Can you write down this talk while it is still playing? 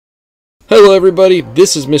Hello everybody,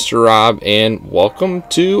 this is Mr. Rob and welcome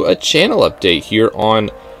to a channel update here on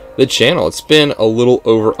the channel. It's been a little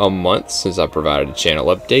over a month since I provided a channel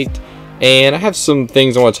update and I have some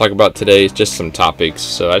things I want to talk about today, just some topics.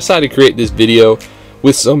 So I decided to create this video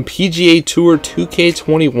with some PGA Tour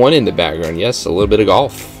 2K21 in the background. Yes, a little bit of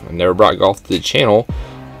golf. I never brought golf to the channel,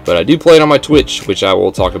 but I do play it on my Twitch, which I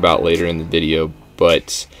will talk about later in the video.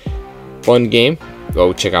 But fun game.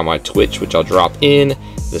 Go check out my Twitch, which I'll drop in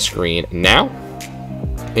the screen now,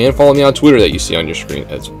 and follow me on Twitter that you see on your screen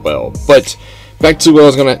as well. But back to what I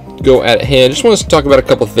was gonna go at hand. Just want to talk about a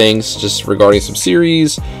couple things just regarding some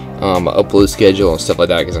series, upload schedule and stuff like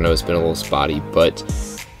that, because I know it's been a little spotty, but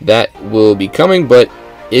that will be coming. But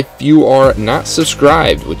if you are not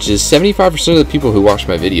subscribed, which is 75% of the people who watch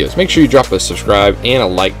my videos, make sure you drop a subscribe and a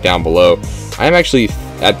like down below. I am actually,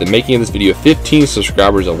 at the making of this video, 15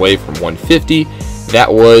 subscribers away from 150.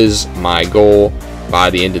 That was my goal by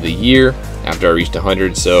the end of the year after I reached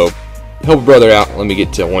 100. So help a brother out. Let me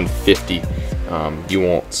get to 150.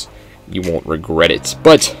 You won't regret it.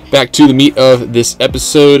 But back to the meat of this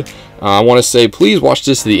episode. I want to say, please watch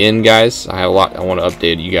this to the end, guys. I have a lot I want to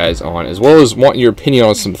update you guys on, as well as want your opinion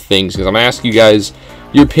on some things, because I'm gonna ask you guys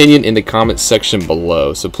your opinion in the comments section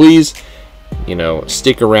below. So please,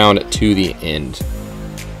 stick around to the end.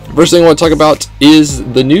 First thing I want to talk about is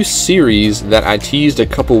the new series that I teased a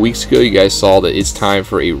couple weeks ago. You guys saw that it's time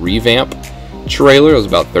for a revamp trailer. It was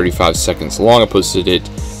about 35 seconds long. I posted it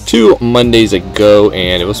 2 Mondays ago,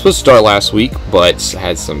 and it was supposed to start last week, but I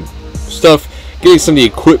had some stuff getting some of the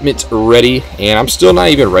equipment ready, and I'm still not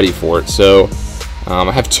even ready for it. So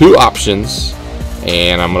I have 2 options,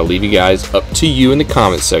 and I'm going to leave you guys up to you in the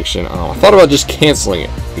comment section. I thought about just canceling it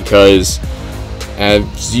because,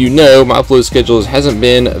 as you know, my upload schedule hasn't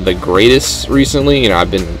been the greatest recently.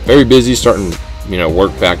 I've been very busy starting,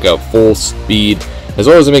 work back up full speed, as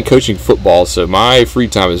well as I've been coaching football. So my free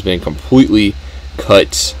time has been completely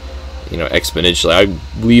cut, exponentially.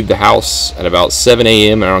 I leave the house at about 7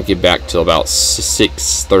 a.m. and I don't get back till about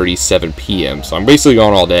 6:37 p.m. So I'm basically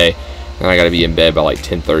gone all day, and I got to be in bed by like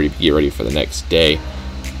 10:30 to get ready for the next day.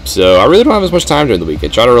 So I really don't have as much time during the week. I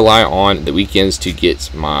try to rely on the weekends to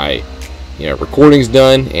get my recordings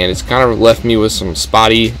done, and it's kind of left me with some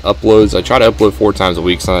spotty uploads. I try to upload 4 times a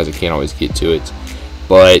week. Sometimes I can't always get to it,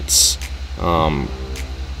 but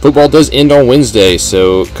football does end on Wednesday,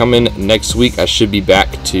 so coming next week I should be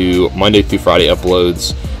back to Monday through Friday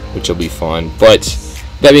uploads, which will be fun. But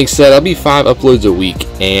that being said, I'll be 5 uploads a week,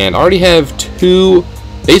 and I already have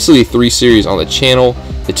basically 3 series on the channel.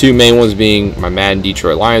 The 2 main ones being my Madden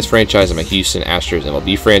Detroit Lions franchise and my Houston Astros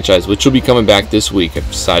MLB franchise, which will be coming back this week. I've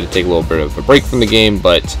decided to take a little bit of a break from the game,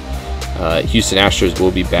 but Houston Astros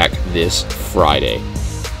will be back this Friday.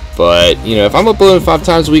 But, if I'm uploading 5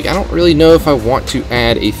 times a week, I don't really know if I want to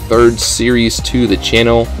add a 3rd series to the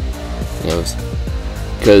channel,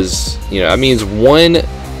 because, that means 1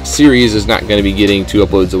 series is not going to be getting 2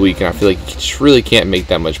 uploads a week, and I feel like you just really can't make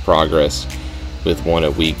that much progress with 1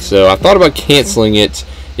 a week. So I thought about canceling it.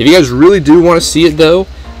 If you guys really do want to see it though,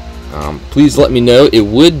 please let me know. It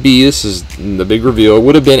would be, this is the big reveal, it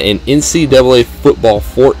would have been an NCAA Football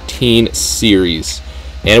 14 series,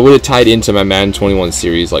 and it would have tied into my Madden 21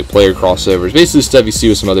 series, like player crossovers, basically stuff you see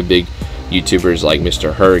with some other big YouTubers like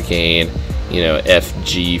Mr. Hurricane,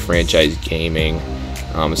 FG Franchise Gaming,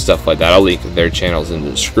 and stuff like that. I'll link their channels in the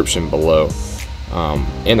description below,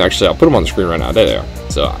 and actually I'll put them on the screen right now. There they are.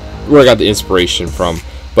 So where I got the inspiration from,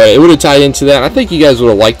 but it would have tied into that. I think you guys would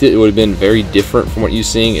have liked it. It would have been very different from what you're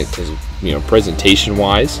seeing, as presentation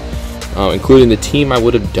wise, including the team I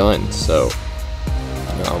would have done. So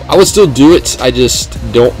I would still do it. I just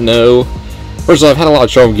don't know. First of all, I've had a lot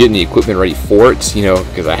of trouble getting the equipment ready for it,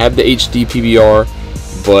 because I have the HD PVR,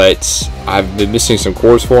 but I've been missing some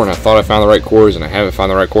cores for it, and I thought I found the right cores, and I haven't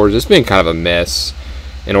found the right cores. It's been kind of a mess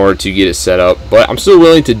in order to get it set up, but I'm still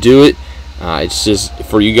willing to do it. It's just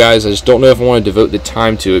for you guys. I just don't know if I want to devote the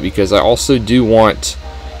time to it, because I also do want,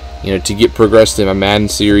 to get progressed in my Madden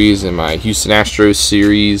series and my Houston Astros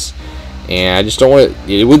series, and I just don't want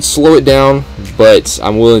it would slow it down, but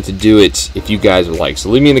I'm willing to do it if you guys would like. So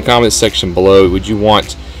leave me in the comments section below. Would you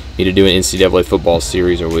want me to do an NCAA football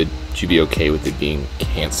series, or would you be okay with it being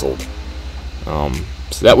canceled? So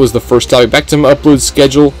that was the first topic. Back to my upload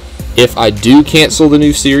schedule. If I do cancel the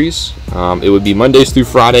new series, it would be Mondays through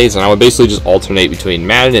Fridays, and I would basically just alternate between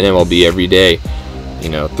Madden and MLB every day,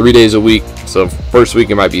 3 days a week. So first week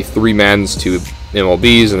it might be 3 Maddens, 2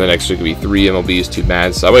 MLBs, and the next week it would be 3 MLBs, 2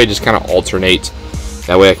 Maddens. So that way I just kind of alternate.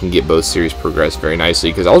 That way I can get both series progressed very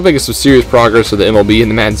nicely, because I was making some serious progress with the MLB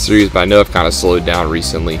and the Madden series, but I know I've kind of slowed down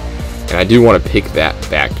recently. and I do want to pick that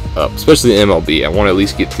back up, especially the MLB. I want to at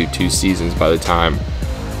least get through 2 seasons by the time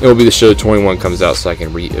MLB The Show 21 comes out, so I can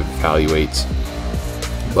reevaluate.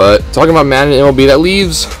 But talking about Madden MLB, that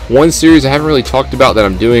leaves one series I haven't really talked about that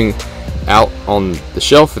I'm doing out on the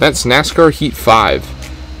shelf, and that's NASCAR Heat 5.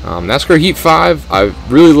 NASCAR Heat 5, I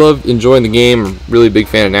really love enjoying the game. I'm really a big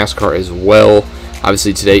fan of NASCAR as well.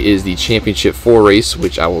 Obviously today is the Championship 4 race,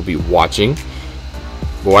 which I will be watching.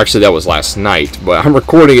 Well, actually that was last night, but I'm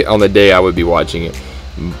recording it on the day I would be watching it.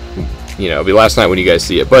 You know, it'll be last night when you guys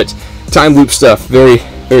see it. But time loop stuff, very,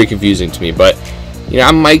 very confusing to me. But you know,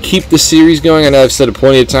 I might keep the series going. I know I've said it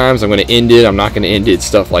plenty of times. I'm going to end it. I'm not going to end it,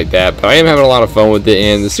 stuff like that. But I am having a lot of fun with it.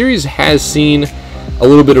 And the series has seen a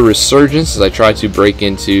little bit of resurgence as I try to break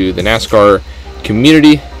into the NASCAR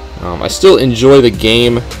community. I still enjoy the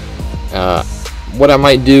game. What I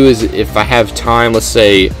might do is, if I have time, let's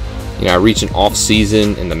say, you know, I reach an off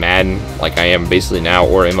season in the Madden, like I am basically now,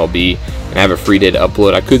 or MLB, and I have a free day to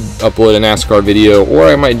upload, I could upload a NASCAR video, or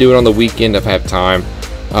I might do it on the weekend if I have time.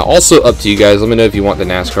 Also up to you guys. Let me know if you want the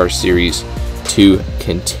NASCAR series to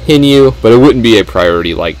continue, but it wouldn't be a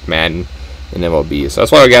priority like Madden and MLB. So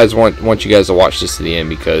that's why I guys want you guys to watch this to the end,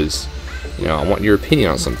 because you know, I want your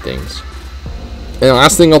opinion on some things. And the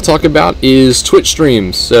last thing I'll talk about is Twitch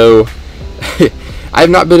streams. So I've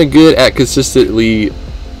not been good at consistently,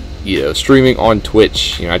 you know, streaming on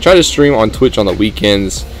Twitch. You know, I try to stream on Twitch on the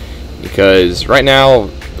weekends, because right now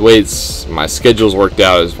the way my schedule's worked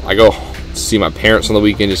out is I go see my parents on the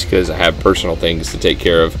weekend just because I have personal things to take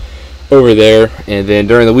care of over there, and then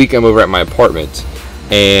during the week I'm over at my apartment,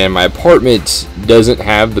 and my apartment doesn't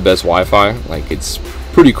have the best Wi-Fi. Like, it's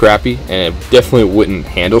pretty crappy, and it definitely wouldn't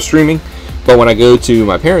handle streaming. But when I go to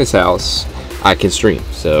my parents' house, I can stream.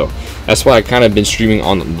 So that's why I kind of been streaming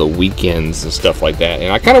on the weekends and stuff like that.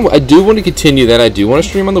 And I do want to continue that. I do want to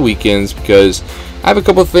stream on the weekends because I have a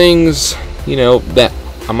couple things, you know, that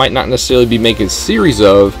I might not necessarily be making series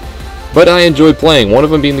of, but I enjoy playing. One of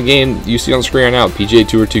them being the game you see on the screen right now, PGA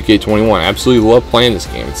Tour 2K21. I absolutely love playing this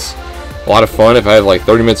game. It's a lot of fun. If I have like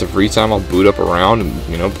 30 minutes of free time, I'll boot up around and,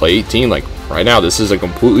 you know, play 18. Like right now, this is a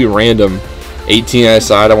completely random 18 I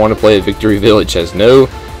decide I want to play at Victory Village. Has no,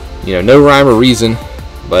 you know, no rhyme or reason,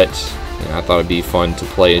 but you know, I thought it'd be fun to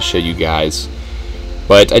play and show you guys.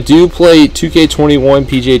 But I do play 2K21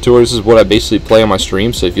 PGA Tour. This is what I basically play on my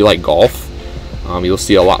stream. So if you like golf, you'll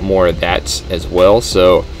see a lot more of that as well.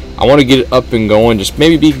 So I want to get it up and going, just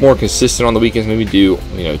maybe be more consistent on the weekends, maybe do,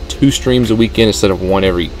 you know, 2 streams a weekend instead of 1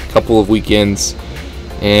 every couple of weekends.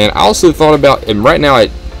 And I also thought about, and right now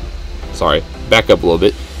sorry, back up a little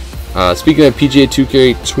bit. Speaking of PGA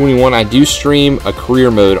 2K21, I do stream a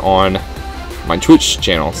career mode on my Twitch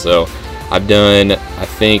channel. So I've done, I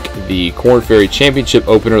think, the Korn Ferry Championship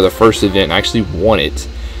opener, the first event, and I actually won it.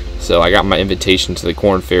 So I got my invitation to the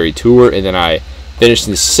Korn Ferry Tour, and then I finished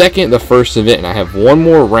the first event, and I have one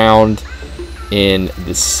more round in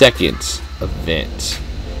the second event,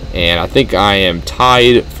 and I think I am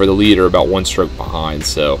tied for the lead or about 1 stroke behind.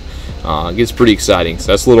 So it gets pretty exciting.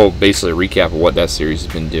 So that's a little basically a recap of what that series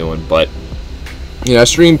has been doing. But you know, I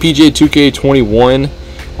stream PGA 2K21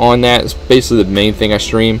 on that. It's basically the main thing I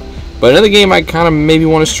stream. But another game I kind of maybe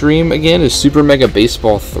want to stream again is Super Mega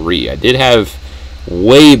Baseball 3. I did have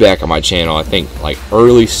way back on my channel, I think like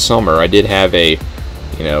early summer, I did have a,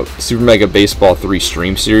 you know, Super Mega Baseball 3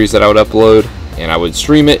 stream series that I would upload, and I would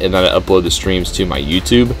stream it and then I'd upload the streams to my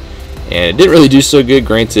YouTube, and it didn't really do so good.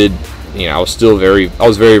 Granted, you know, I was very,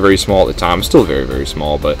 very small at the time. I'm still very, very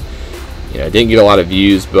small, but you know, I didn't get a lot of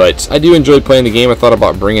views. But I do enjoy playing the game. I thought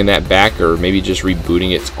about bringing that back, or maybe just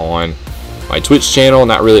rebooting it on my Twitch channel,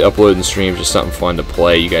 not really uploading streams, just something fun to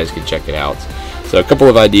play. You guys can check it out. So a couple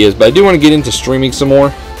of ideas, but I do want to get into streaming some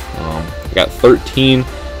more. I got 13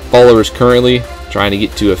 followers currently, trying to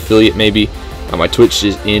get to affiliate maybe. My Twitch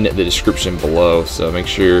is in the description below, so make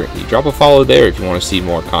sure you drop a follow there if you want to see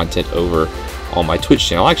more content over on my Twitch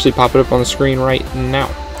channel. I'll actually pop it up on the screen right now.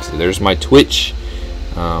 So there's my Twitch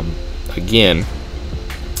again.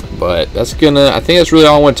 But I think that's really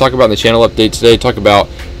all I want to talk about in the channel update today. Talk about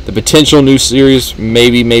the potential new series,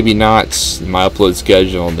 maybe, maybe not, my upload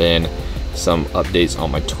schedule, and then some updates on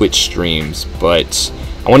my Twitch streams. But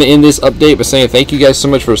I want to end this update by saying thank you guys so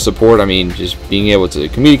much for the support. I mean, just being able to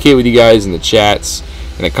communicate with you guys in the chats,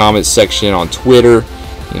 in the comments section, on Twitter,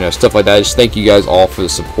 you know, stuff like that. Just thank you guys all for the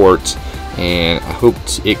support, and I hope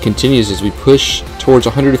it continues as we push towards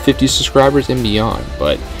 150 subscribers and beyond.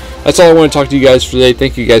 But that's all I want to talk to you guys for today.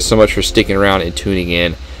 Thank you guys so much for sticking around and tuning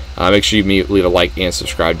in. Make sure you leave a like and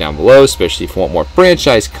subscribe down below, especially if you want more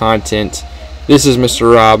franchise content. This is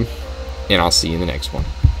Mr. Rob, and I'll see you in the next one.